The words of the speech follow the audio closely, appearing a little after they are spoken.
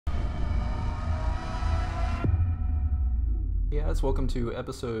Yes, welcome to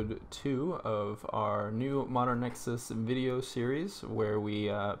episode 2 of our new Modern Nexus video series where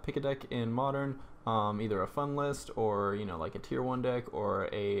we pick a deck in Modern, either a fun list or, like a tier 1 deck or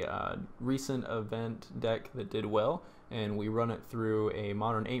a recent event deck that did well, and we run it through a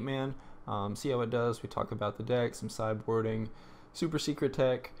Modern 8-man, see how it does. We talk about the deck, some sideboarding, super secret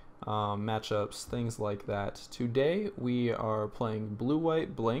tech, matchups, things like that. Today we are playing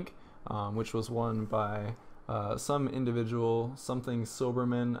Blue-White Blink, which was won by some individual, something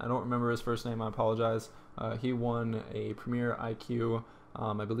Silberman. I don't remember his first name, I apologize. He won a Premier IQ,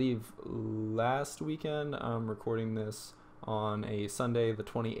 I believe last weekend. I'm recording this on a Sunday the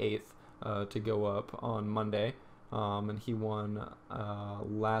 28th to go up on Monday, and he won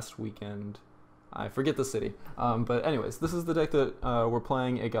last weekend. I forget the city, but anyways, this is the deck that we're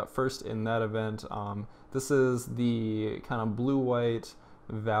playing. It got first in that event. This is the kind of blue-white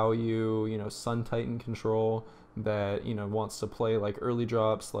value, Sun Titan control that, wants to play like early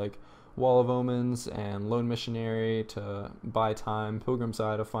drops like Wall of Omens and Lone Missionary to buy time, Pilgrim's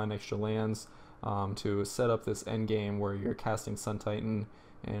Eye to find extra lands, to set up this end game where you're casting Sun Titan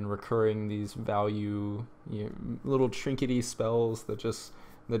and recurring these value, little trinkety spells that just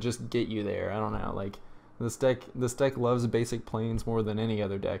get you there. I don't know, like this deck loves basic planes more than any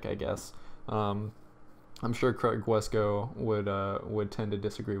other deck, I guess. I'm sure Craig Wesco would tend to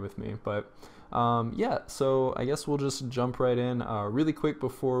disagree with me, but yeah, so I guess we'll just jump right in. Really quick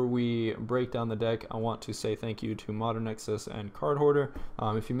before we break down the deck, I want to say thank you to Modern Nexus and Card Hoarder.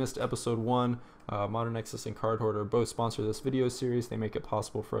 If you missed episode 1, Modern Nexus and Card Hoarder both sponsor this video series. They make it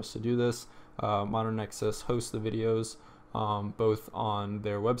possible for us to do this. Modern Nexus hosts the videos both on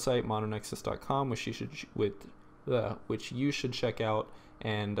their website, modernnexus.com, which you should check out,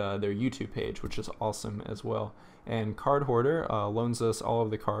 and their YouTube page, which is awesome as well. And Card Hoarder loans us all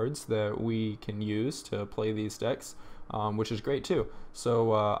of the cards that we can use to play these decks, which is great too.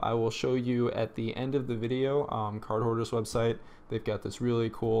 So I will show you at the end of the video Card Hoarder's website. They've got this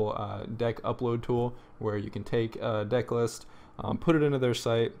really cool deck upload tool where you can take a deck list, put it into their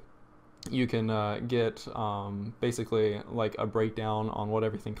site. You can get basically like a breakdown on what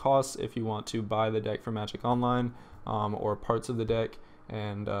everything costs if you want to buy the deck for Magic Online, or parts of the deck.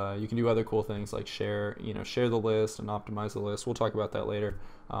 And you can do other cool things like share the list and optimize the list. We'll talk about that later.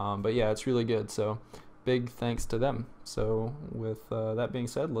 But yeah, it's really good. So big thanks to them. So with that being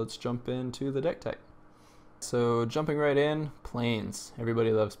said, let's jump into the deck tech. So jumping right in, planes.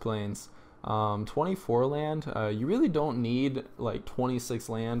 Everybody loves planes. 24 land. You really don't need like 26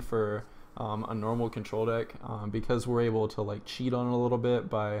 land for a normal control deck, because we're able to like cheat on it a little bit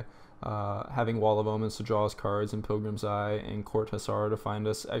by having Wall of Omens to draw us cards, and Pilgrim's Eye and Court Hussar to find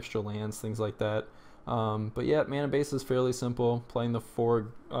us extra lands, things like that. But yeah, mana base is fairly simple. Playing the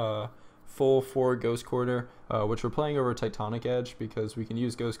full 4 Ghost Quarter, which we're playing over Titanic Edge because we can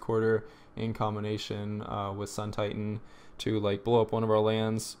use Ghost Quarter in combination with Sun Titan to like blow up one of our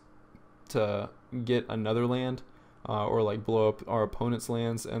lands to get another land, or like blow up our opponent's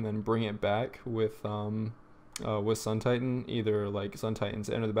lands and then bring it back with Sun Titan, either like Sun Titan's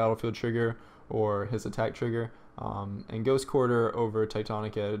enter the battlefield trigger or his attack trigger. And Ghost Quarter over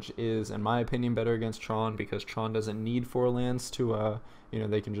Titanic Edge is, in my opinion, better against Tron because Tron doesn't need 4 lands to,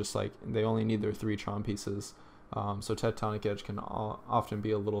 they can just they only need their 3 Tron pieces. So Titanic Edge can often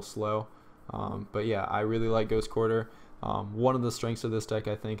be a little slow. But yeah, I really like Ghost Quarter. One of the strengths of this deck,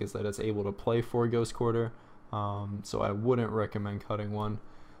 I think, is that it's able to play 4 Ghost Quarter. So I wouldn't recommend cutting one.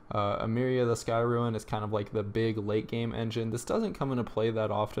 Emiria the Sky Ruin is kind of like the big late game engine. This doesn't come into play that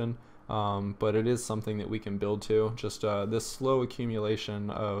often, but it is something that we can build to. Just this slow accumulation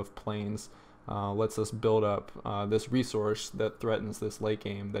of planes lets us build up this resource that threatens this late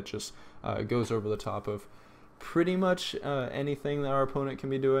game that just goes over the top of pretty much anything that our opponent can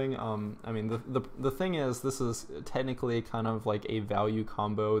be doing. I mean, the thing is, this is technically kind of like a value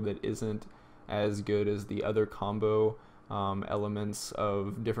combo that isn't as good as the other combo elements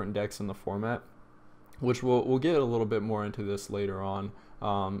of different decks in the format, which we'll get a little bit more into this later on.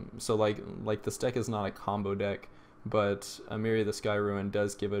 So like this deck is not a combo deck, but Emiria the Sky Ruin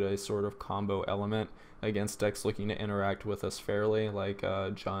does give it a sort of combo element against decks looking to interact with us fairly, like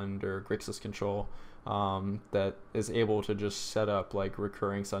Jund or Grixis Control, that is able to just set up like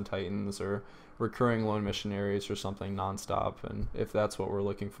recurring Sun Titans or recurring Lone Missionaries or something nonstop, and if that's what we're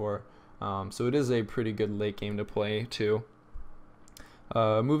looking for. So it is a pretty good late game to play too.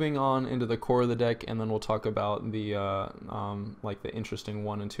 Moving on into the core of the deck, and then we'll talk about the like the interesting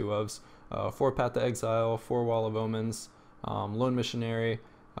 1 and 2 ofs. 4 Path to Exile, 4 Wall of Omens, Lone Missionary.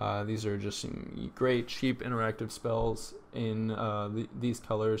 These are just great cheap interactive spells in these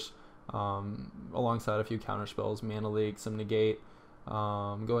colors. alongside a few counter spells, Mana Leak, some Negate.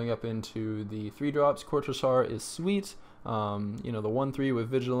 Going up into the 3-drops, Cortosar is sweet. The 1/3 with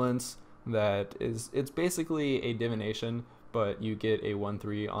Vigilance, it's basically a divination, but you get a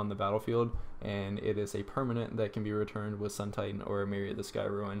 1/3 on the battlefield, and it is a permanent that can be returned with Sun Titan or Myriad the Sky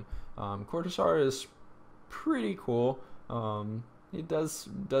Ruin. Cortosar is pretty cool. He does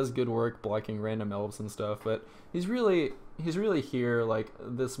good work blocking random elves and stuff, but he's really here. Like,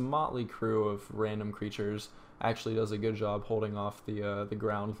 this motley crew of random creatures actually does a good job holding off the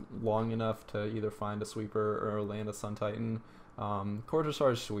ground long enough to either find a sweeper or land a Sun Titan.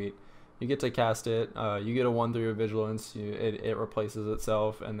 Cortosar is sweet. You get to cast it, you get a 1/3 of Vigilance, it replaces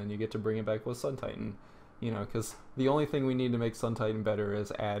itself, and then you get to bring it back with Sun Titan. Because the only thing we need to make Sun Titan better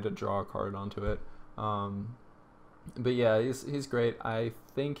is add a draw card onto it. But yeah, he's great. I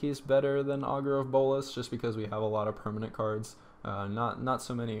think he's better than Augur of Bolas, just because we have a lot of permanent cards. Not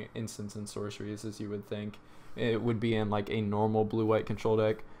so many instants and sorceries as you would think it would be in like a normal blue-white control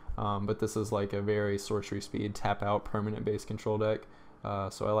deck. But this is like a very sorcery speed, tap out, permanent based control deck.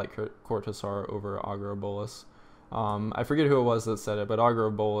 So I like Cortosar over Augur of Bolas. I forget who it was that said it, but Augur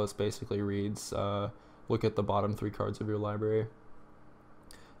of Bolas basically reads, look at the bottom 3 cards of your library.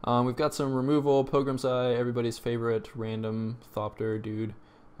 We've got some removal, Pilgrim's Eye, everybody's favorite random Thopter dude,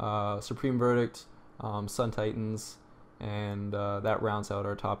 Supreme Verdict, Sun Titans, and that rounds out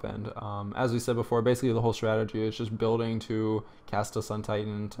our top end. As we said before, basically the whole strategy is just building to cast a Sun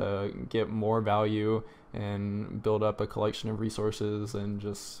Titan to get more value and build up a collection of resources and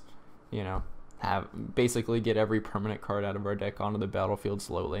just, basically get every permanent card out of our deck onto the battlefield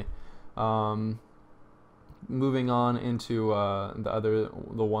slowly. Moving on into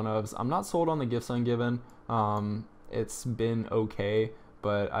the one-ofs. I'm not sold on the Gifts Ungiven. It's been okay,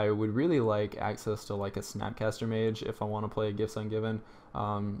 but I would really like access to like a Snapcaster Mage if I want to play a Gifts Ungiven.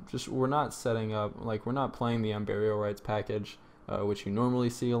 We're not setting up, we're not playing the Unburial Rites package, which you normally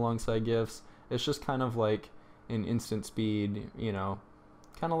see alongside Gifts. It's just kind of like an instant speed,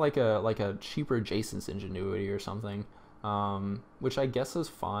 kind of like a cheaper Jason's Ingenuity or something. Which I guess is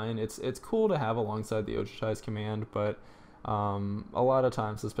fine. It's cool to have alongside the Ojutai's command, but a lot of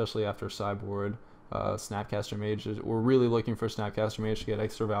times, especially after sideboard, Snapcaster Mage, we're really looking for Snapcaster Mage to get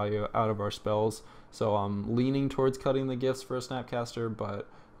extra value out of our spells. So I'm leaning towards cutting the gifts for a Snapcaster, but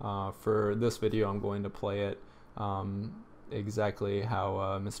for this video I'm going to play it exactly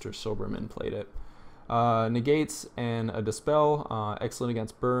how Mr. Silberman played it. Negates and a Dispel, excellent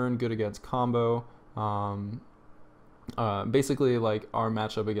against burn, good against combo. Basically, like, our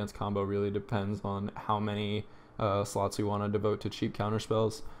matchup against combo really depends on how many slots we want to devote to cheap counter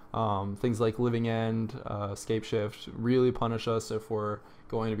spells. Things like Living End, Scape Shift really punish us if we're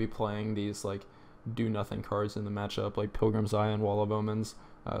going to be playing these like do nothing cards in the matchup, like Pilgrim's Eye and Wall of Omens.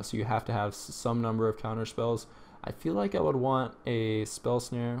 So you have to have some number of counter spells. I feel like I would want a Spell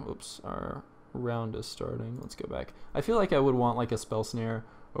Snare. Oops, our round is starting. Let's go back. I feel like I would want like a Spell Snare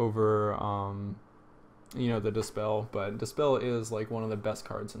over the Dispel, but Dispel is like one of the best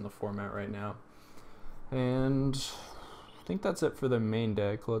cards in the format right now. And I think that's it for the main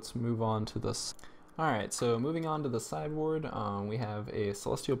deck. Let's move on to this. Alright, so moving on to the sideboard, we have a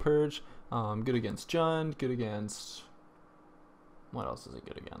Celestial Purge, good against Jund, good against, what else is it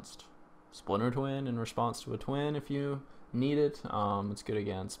good against? Splinter Twin in response to a Twin if you need it. It's good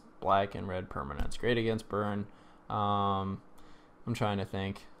against black and red permanents, great against burn. I'm trying to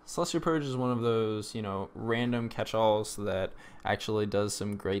think. Celestial Purge is one of those, random catch-alls that actually does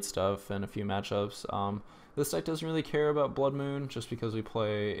some great stuff in a few matchups. This deck doesn't really care about Blood Moon just because we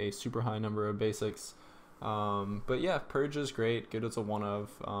play a super high number of basics. But yeah, Purge is great, good as a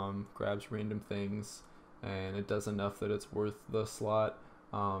one-of, grabs random things, and it does enough that it's worth the slot.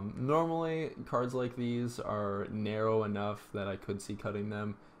 Normally, cards like these are narrow enough that I could see cutting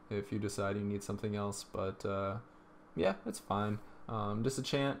them if you decide you need something else, but yeah, it's fine.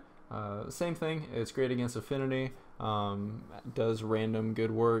 Disenchant, same thing, it's great against Affinity, does random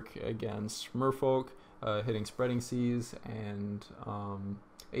good work against Merfolk, hitting Spreading Seas and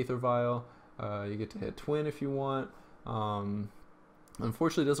Aether Vial. You get to hit Twin if you want.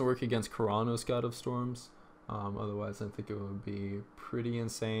 Unfortunately, it doesn't work against Karanos, God of Storms. Otherwise, I think it would be pretty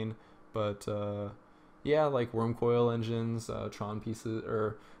insane. But yeah, like Wormcoil engines, Tron pieces,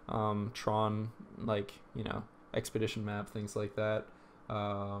 or Tron, Expedition Map, things like that.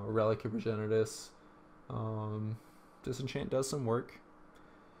 Relic of Progenitus. Disenchant does some work.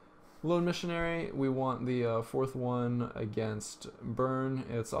 Lone Missionary, we want the fourth one against Burn.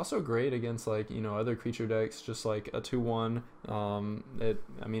 It's also great against other creature decks, just like a 2/1.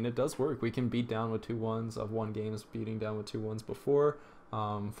 It does work. We can beat down with 2/1s. I've won games beating down with 2/1s before.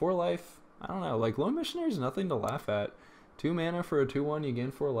 4 life, I don't know, like Lone Missionary is nothing to laugh at. 2 mana for a 2/1, you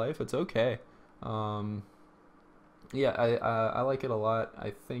gain 4 life, it's okay. Yeah, I like it a lot.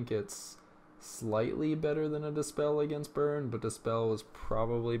 I think it's slightly better than a Dispel against Burn, but Dispel was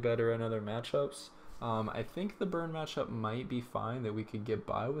probably better in other matchups. I think the Burn matchup might be fine, that we could get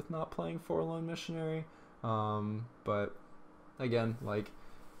by with not playing 4 Lone Missionary. But again, like,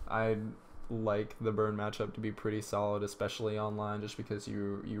 I like the Burn matchup to be pretty solid, especially online, just because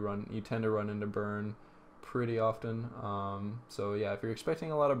you tend to run into Burn pretty often. So yeah, if you're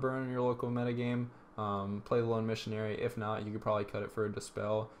expecting a lot of Burn in your local metagame, play the Lone Missionary. If not, you could probably cut it for a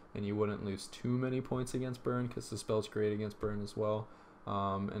Dispel, and you wouldn't lose too many points against Burn, because Dispel's great against Burn as well.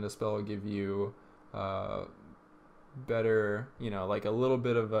 And Dispel will give you better, like a little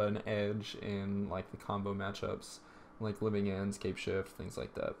bit of an edge in like the combo matchups, like Living End, Scape Shift, things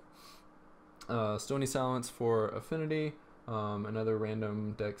like that. Stony Silence for Affinity, another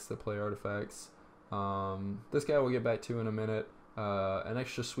random decks that play artifacts. This guy we'll get back to in a minute. An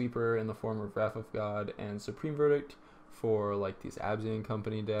extra sweeper in the form of Wrath of God and Supreme Verdict for like these Absian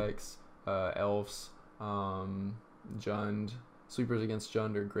Company decks, Elves, Jund. Sweepers against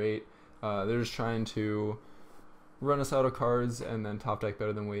Jund are great. They're just trying to run us out of cards and then top deck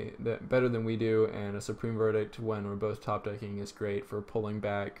better than we do, and a Supreme Verdict when we're both top decking is great for pulling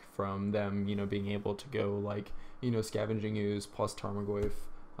back from them, being able to go like, Scavenging Ooze plus Tarmogoyf.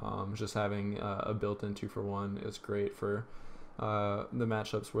 Just having a built-in 2-for-1 is great for the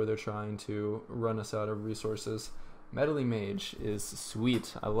matchups where they're trying to run us out of resources. Meddling Mage is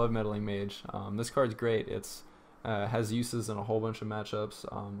sweet. I love Meddling Mage. This card's great. It's has uses in a whole bunch of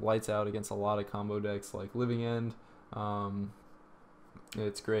matchups. Lights out against a lot of combo decks like Living End.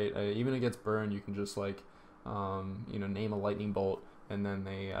 It's great. Even against Burn, you can just like name a Lightning Bolt, and then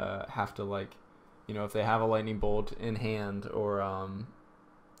they have to like, if they have a Lightning Bolt in hand, or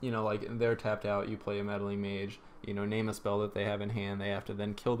like they're tapped out, you play a Meddling Mage, name a spell that they have in hand, they have to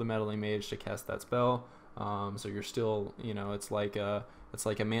then kill the Meddling Mage to cast that spell. So you're still, it's like a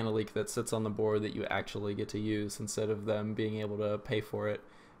mana leak that sits on the board that you actually get to use, instead of them being able to pay for it.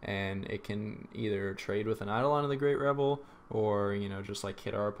 And it can either trade with an Eidolon of the Great Revel, or just like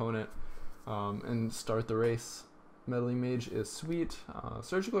hit our opponent and start the race. Meddling Mage is sweet.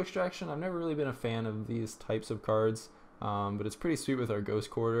 Surgical Extraction, I've never really been a fan of these types of cards, but it's pretty sweet with our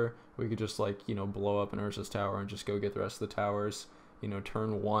Ghost Quarter. We could just like blow up an Urza's Tower and just go get the rest of the towers,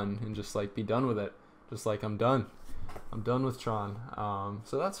 turn 1, and just like be done with it. Just like, I'm done with Tron.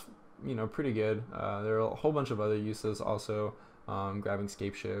 So that's pretty good. There are a whole bunch of other uses also. Grabbing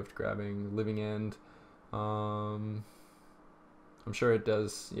Scape Shift, grabbing Living End. I'm sure it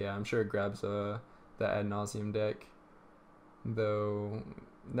does. Yeah, I'm sure it grabs the Ad Nauseam deck. Though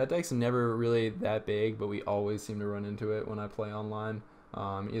that deck's never really that big, but we always seem to run into it when I play online,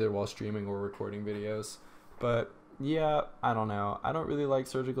 either while streaming or recording videos. But yeah, I don't know. I don't really like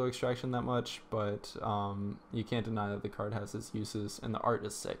Surgical Extraction that much, but you can't deny that the card has its uses, and the art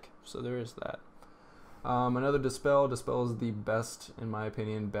is sick. So there is that. Another Dispel. Dispel is the best, in my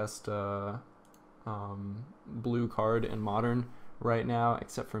opinion, blue card in Modern right now,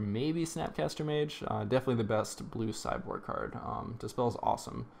 except for maybe Snapcaster Mage. Definitely the best blue sideboard card. Dispel is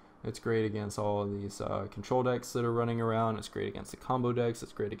awesome. It's great against all of these control decks that are running around. It's great against the combo decks.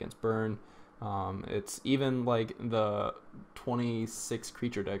 It's great against Burn. It's even like the 26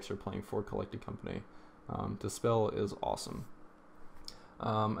 creature decks are playing for Collected Company. Dispel is awesome.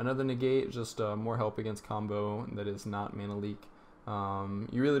 Another Negate, just more help against combo that is not Mana Leak.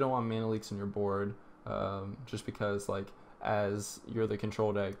 You really don't want Mana Leaks on your board, just because like as you're the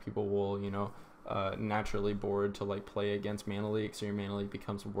control deck, people will naturally board to like play against Mana Leak, so your Mana Leak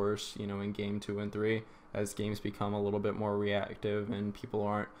becomes worse in game 2 and 3 as games become a little bit more reactive and people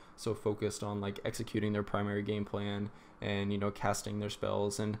aren't so focused on like executing their primary game plan and casting their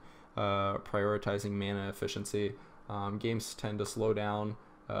spells and prioritizing mana efficiency. Games tend to slow down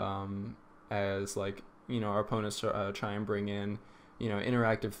as like our opponents try and bring in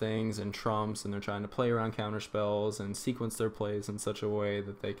interactive things and trumps, and they're trying to play around counter spells and sequence their plays in such a way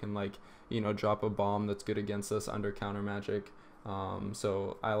that they can like drop a bomb that's good against us under counter magic.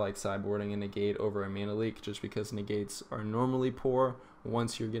 So I like sideboarding a Negate over a Mana Leak, just because Negates are normally poor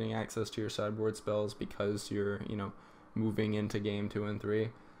once you're getting access to your sideboard spells, because you're moving into game 2 and 3.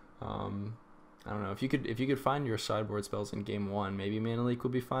 I don't know, if you could find your sideboard spells in game 1, maybe Mana Leak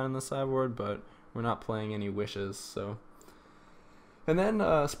would be fine in the sideboard, but we're not playing any wishes, so. And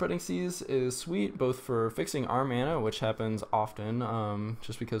then Spreading Seas is sweet, both for fixing our mana, which happens often,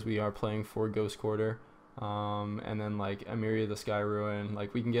 just because we are playing for Ghost Quarter, and then like Emiria the Sky Ruin,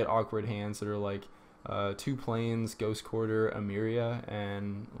 like we can get awkward hands that are like 2 planes, Ghost Quarter, Emiria,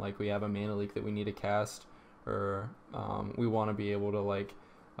 and like we have a mana leak that we need to cast, or we want to be able to like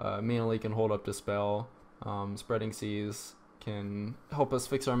mana leak and hold up Dispel. Spreading Seas can help us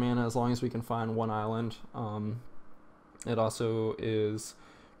fix our mana as long as we can find 1 island. It also is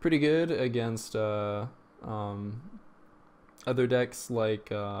pretty good against other decks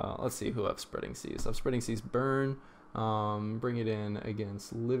like let's see who have Spreading Seas. I have Spreading Seas Burn. Bring it in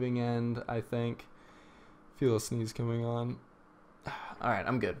against Living End, I think. Feel a sneeze coming on. Alright,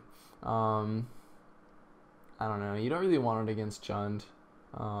 I'm good. I don't know. You don't really want it against Jund.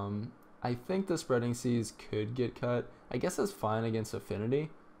 I think the Spreading Seas could get cut. I guess it's fine against Affinity,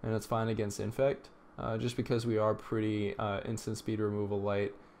 and it's fine against Infect, just because we are pretty instant speed removal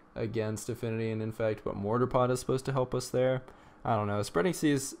light against Affinity and Infect, but Mortar Pot is supposed to help us there. I don't know. Spreading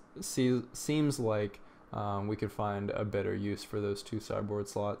Seas seems like we could find a better use for those 2 sideboard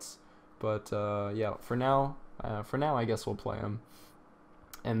slots. But yeah, for now I guess we'll play him.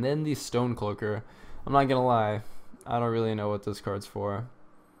 And then the Stonecloaker. I'm not gonna lie, I don't really know what this card's for.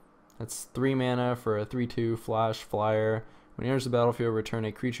 It's 3 mana for a 3/2 flash flyer. When he enters the battlefield, return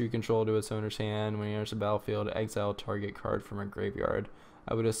a creature you control to its owner's hand. When he enters the battlefield, exile target card from a graveyard.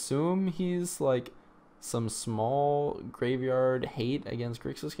 I would assume he's like some small graveyard hate against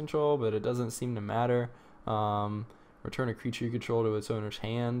Grixis control, but it doesn't seem to matter. Return a creature you control to its owner's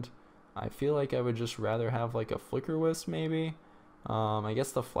hand. I feel like I would just rather have like a Flicker Wisp maybe. I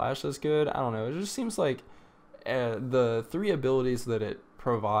guess the flash is good. I don't know. It just seems like the 3 abilities that it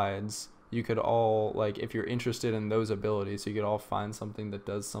provides, you could all, like, if you're interested in those abilities, you could all find something that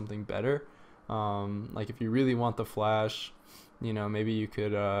does something better. Like if you really want the flash, you know, maybe you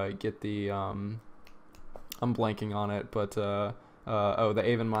could get the I'm blanking on it, but oh, the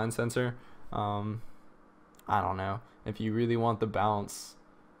Aven Mind Sensor. I don't know. If you really want the bounce,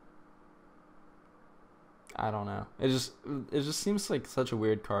 I don't know. It just seems like such a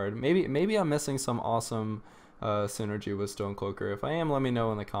weird card. Maybe I'm missing some awesome synergy with Stonecloaker. If I am, let me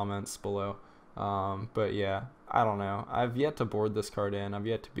know in the comments below. But yeah, I don't know. I've yet to board this card in. I've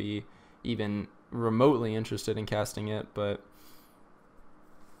yet to be even remotely interested in casting it, but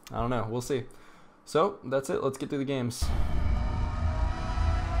I don't know. We'll see. So that's it. Let's get through the games.